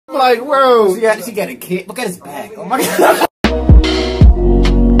like, bro. She got a kid. Look at his back. Oh my god.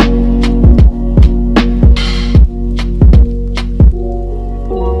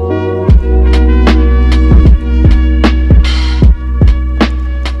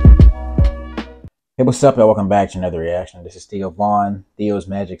 Hey, what's up, y'all? Welcome back to another reaction. This is Theo Vaughn, Theo's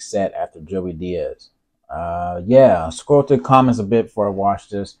Magic Set after Joey Diaz. Yeah, I scrolled through the comments a bit before I watched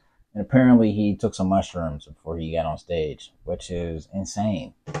this, and apparently he took some mushrooms before he got on stage, which is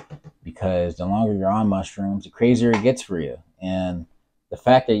insane, because the longer you're on mushrooms, the crazier it gets for you. And the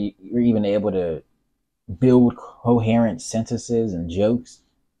fact that you're even able to build coherent sentences and jokes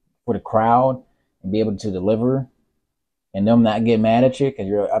for the crowd and be able to deliver, and them not get mad at you because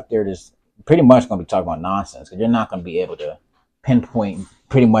you're up there just pretty much going to be talking about nonsense, because you're not going to be able to pinpoint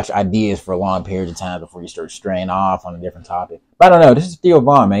pretty much ideas for a long period of time before you start straying off on a different topic. But I don't know. This is Theo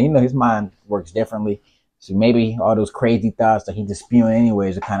Vaughn, man. You know, his mind works differently. So maybe all those crazy thoughts that he's just spewing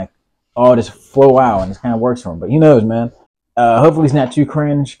anyways are kind of all just flow out, and it kind of works for him. But who knows, man. Hopefully it's not too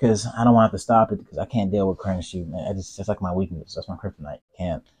cringe, because I don't want to have to stop it, because I can't deal with cringe shit, man. It's like my weakness. That's my kryptonite.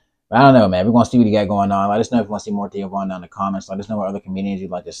 Can't. But I don't know, man. We're going to see what he got going on. Let us know if you want to see more Theo Vaughn down in the comments. Let us know what other comedians you'd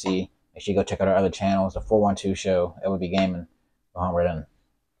like to see. Make sure you go check out our other channels, the 412 Show, LB Gaming. Go on right in.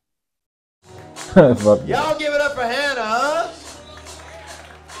 Y'all give it up for Hannah, huh?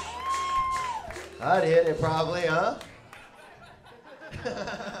 I'd hit it probably, huh?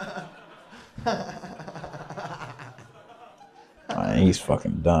 Man, he's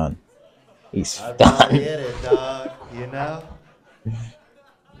fucking done. He's I'd done. probably hit it, dog. You know?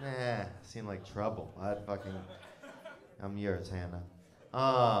 Nah, seemed like trouble. I'm yours, Hannah.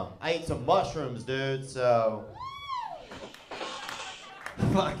 I ate some mushrooms, dude, so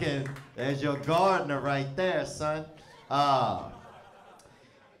fucking there's your gardener right there, son. But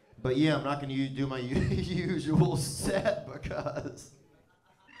yeah, I'm not gonna do my usual set because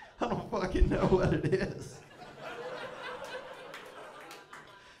I don't fucking know what it is.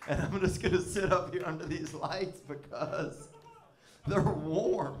 And I'm just gonna sit up here under these lights because they're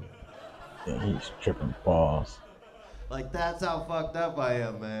warm. Yeah, he's tripping balls. Like, that's how fucked up I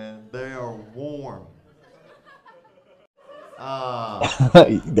am, man. They are warm.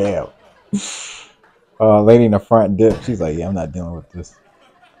 Damn. Lady in the front dip. She's like, yeah, I'm not dealing with this.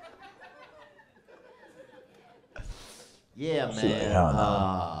 Yeah, man. She's like, hell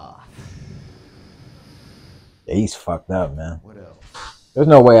no. Yeah, he's fucked up, man. What else? There's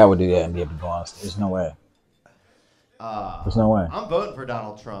no way I would do that and be able to go on stage. There's no way. There's no way. I'm voting for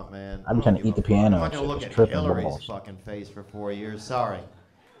Donald Trump, man. I've been trying to eat the piano. I'm not gonna look It's at Hillary's fucking face for 4 years. Sorry.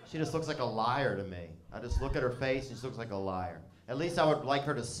 She just looks like a liar to me. I just look at her face and she looks like a liar. At least I would like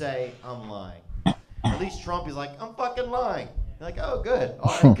her to say, I'm lying. At least Trump is like, I'm fucking lying. You're like, oh, good.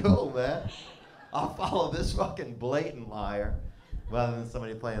 All right, cool, man. I'll follow this fucking blatant liar rather than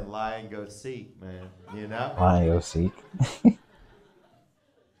somebody playing lie and go seek, man. You know? Lie and go seek.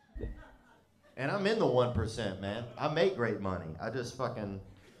 And I'm in the 1%, man. I make great money. I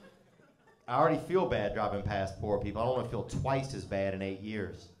already feel bad driving past poor people. I don't want to feel twice as bad in 8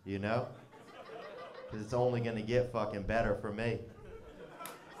 years, you know? Because it's only going to get fucking better for me.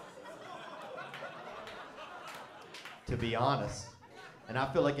 To be honest. And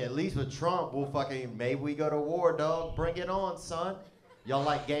I feel like at least with Trump, maybe we go to war, dog. Bring it on, son. Y'all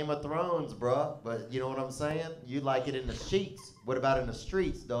like Game of Thrones, bruh. But you know what I'm saying? You like it in the sheets. What about in the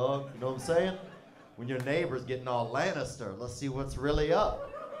streets, dog? You know what I'm saying? When your neighbor's getting all Lannister, let's see what's really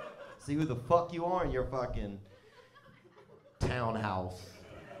up. See who the fuck you are in your fucking townhouse.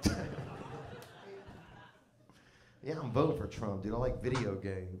 Yeah, I'm voting for Trump, dude. I like video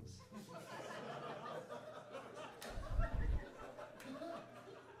games.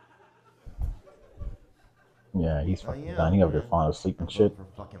 Yeah, he's fucking done. He over there falling asleep and shit. For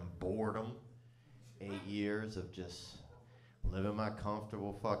fucking boredom. 8 years of just living my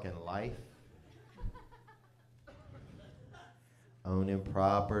comfortable fucking life. Owning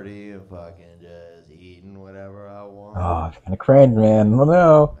property and fucking just eating whatever I want. Oh, it's kind of cringe, man. I don't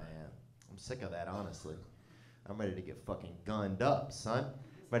know. Man, I'm sick of that, honestly. I'm ready to get fucking gunned up, son.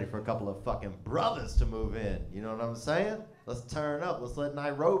 Ready for a couple of fucking brothers to move in. You know what I'm saying? Let's turn up. Let's let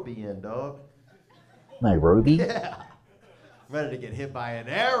Nairobi in, dog. Nairobi? Yeah. I'm ready to get hit by an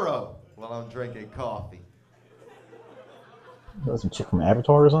arrow while I'm drinking coffee. That some chick from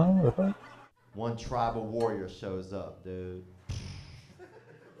Avatar or something? What the fuck? One tribal warrior shows up, dude.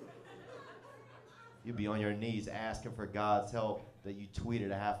 You'd be on your knees asking for God's help that you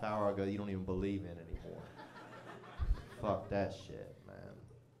tweeted a half hour ago you don't even believe in anymore. Fuck that shit, man.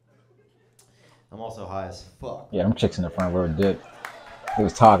 I'm also high as fuck. Yeah, them chicks in the front row did. He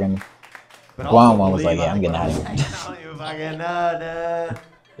was talking. But Blonde one was like, yeah, I'm getting out of here. I don't even fucking know, dude.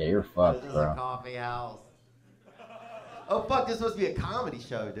 Yeah, you're fucked, This is bro. a coffee house. Oh, fuck, this is supposed to be a comedy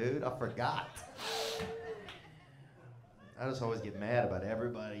show, dude. I forgot. I just always get mad about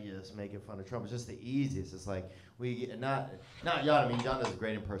everybody just making fun of Trump. It's just the easiest. It's like, we get, not Jan. I mean, Jan does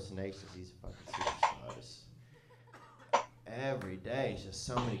great impersonations. He's a fucking superstar. Every day, it's just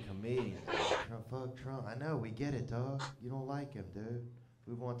so many comedians. Trump, fuck Trump. I know, we get it, dog. You don't like him, dude.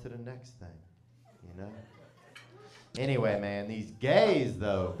 Move on to the next thing, you know? Anyway, man, these gays,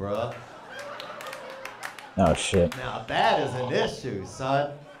 though, bruh. Oh, shit. Now, that is an issue,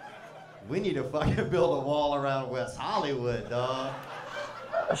 son. We need to fucking build a wall around West Hollywood, dog.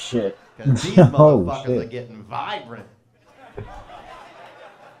 Oh, shit. Because these Oh, motherfuckers shit. are getting vibrant.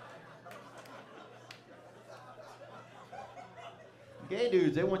 Gay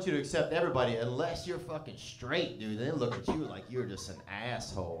dudes, they want you to accept everybody unless you're fucking straight, dude. They look at you like you're just an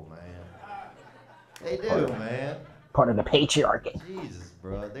asshole, man. They do, man. Part of the patriarchy. Jesus,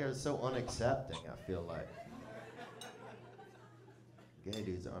 bro. They're so unaccepting, I feel like. Gay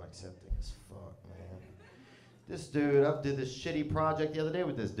dudes are unaccepting as fuck, man. This dude, I did this shitty project the other day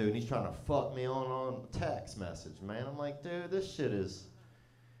with this dude, and he's trying to fuck me on text message, man. I'm like, dude, this shit is...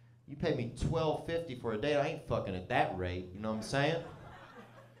 You pay me $12.50 for a date, I ain't fucking at that rate, you know what I'm saying?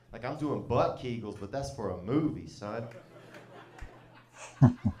 Like, I'm doing butt kegels, but that's for a movie, son.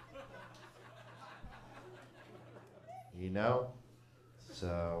 You know?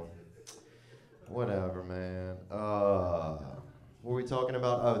 So, whatever, man. What were we talking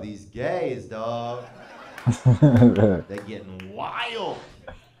about? Oh, these gays, dog. They getting wild.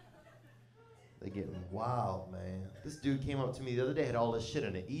 They getting wild, man. This dude came up to me the other day, had all this shit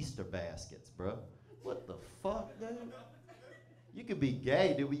in the Easter baskets, bro. What the fuck, dude? You could be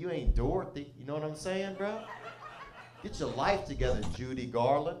gay, dude, but you ain't Dorothy. You know what I'm saying, bro? Get your life together, Judy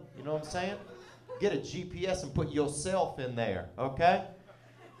Garland. You know what I'm saying? Get a GPS and put yourself in there, okay?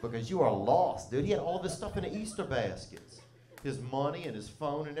 Because you are lost, dude. He had all this stuff in the Easter baskets. His money and his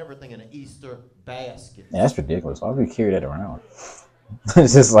phone and everything in an Easter basket. Yeah, that's ridiculous. Why would we carry that around?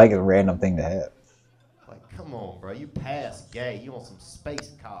 It's just like a random thing to have. Like, come on, bro. You past gay. You on some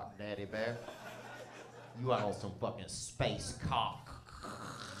space cock, Daddy Bear. You out on some fucking space cock.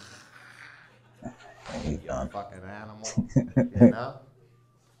 You done. Fucking animal. You know?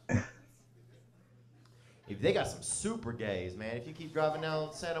 If they got some super gays, man. If you keep driving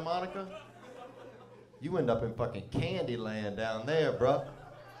down Santa Monica, you end up in fucking Candyland down there, bro.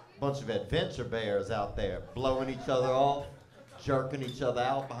 Bunch of adventure bears out there, blowing each other off, jerking each other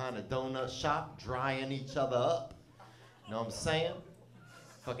out behind a donut shop, drying each other up. You know what I'm saying?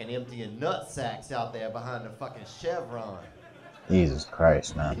 Fucking emptying nut sacks out there behind the fucking Chevron. Jesus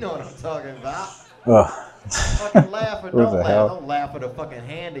Christ, man. You know what I'm talking about? Ugh. Fucking laugh or What don't the laugh. hell? Don't laugh with a fucking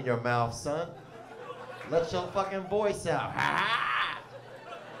hand in your mouth, son. Let your fucking voice out. Ha!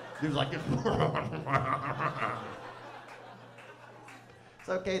 Dude's like, it's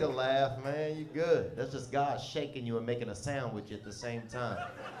okay to laugh, man. You good. That's just God shaking you and making a sound with you at the same time.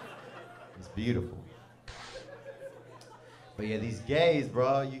 It's beautiful. But yeah, these gays,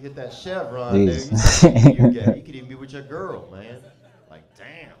 bro, you hit that Chevron, dude. You gay. You could even be with your girl, man. Like,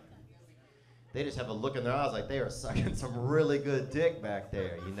 damn. They just have a look in their eyes like they are sucking some really good dick back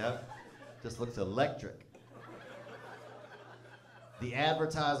there, you know? Just looks electric. The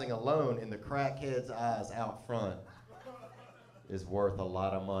advertising alone in the crackhead's eyes out front is worth a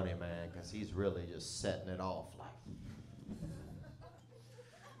lot of money, man, because he's really just setting it off like,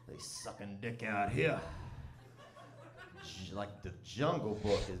 they sucking dick out here. Like the Jungle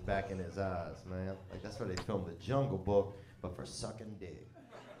Book is back in his eyes, man. Like that's where they filmed the Jungle Book, but for sucking dick.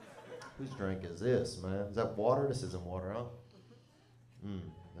 Whose drink is this, man? Is that water? This isn't water, huh?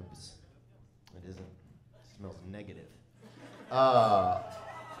 It isn't. It smells negative.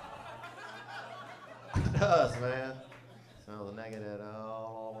 It does, man. Smells negative.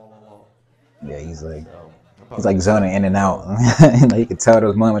 Oh. Yeah, he's like, So, he's like zoning in and out. Like, you could tell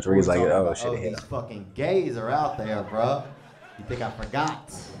those moments where he's like, oh shit, it hit these him. fucking gays are out there, bro. You think I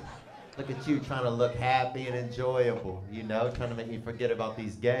forgot? Look at you trying to look happy and enjoyable, you know, trying to make me forget about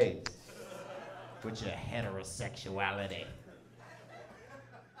these gays with your heterosexuality.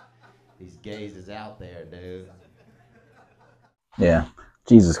 These gays is out there, dude. Yeah,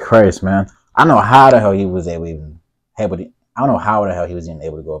 Jesus Christ, man. I don't know how the hell he was able to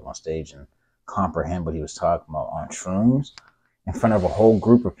go up on stage and comprehend what he was talking about on shrooms in front of a whole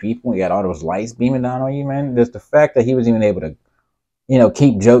group of people. You got all those lights beaming down on you, man. Just the fact that he was even able to, you know,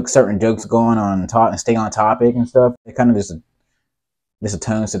 keep certain jokes going on and stay on topic and stuff. It kind of just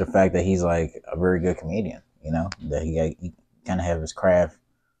atones to the fact that he's like a very good comedian, you know, that he kind of have his craft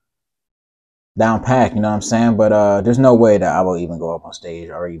down pack, you know what I'm saying? But there's no way that I will even go up on stage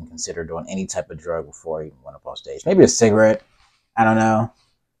or even consider doing any type of drug before I even went up on stage. Maybe a cigarette. I don't know.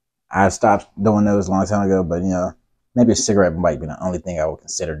 I stopped doing those a long time ago, but you know, maybe a cigarette might be the only thing I would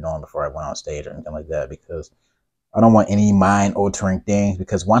consider doing before I went on stage or anything like that, because I don't want any mind altering things.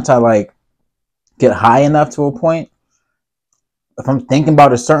 Because once I like get high enough to a point, if I'm thinking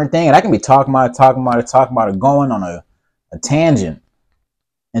about a certain thing, and I can be talking about it, going on a tangent,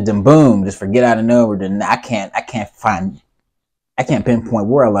 and then boom, just forget out of nowhere. Then I can't pinpoint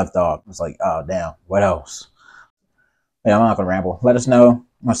where I left off. It's like, oh damn, what else? Yeah, I'm not gonna ramble. Let us know.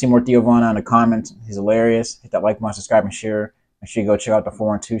 I want to see more Theo Vaughn in the comments. He's hilarious. Hit that like button, subscribe, and share. Make sure you go check out the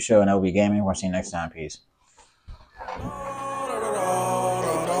 4 and 2 show and LB Gaming. We'll see you next time. Peace.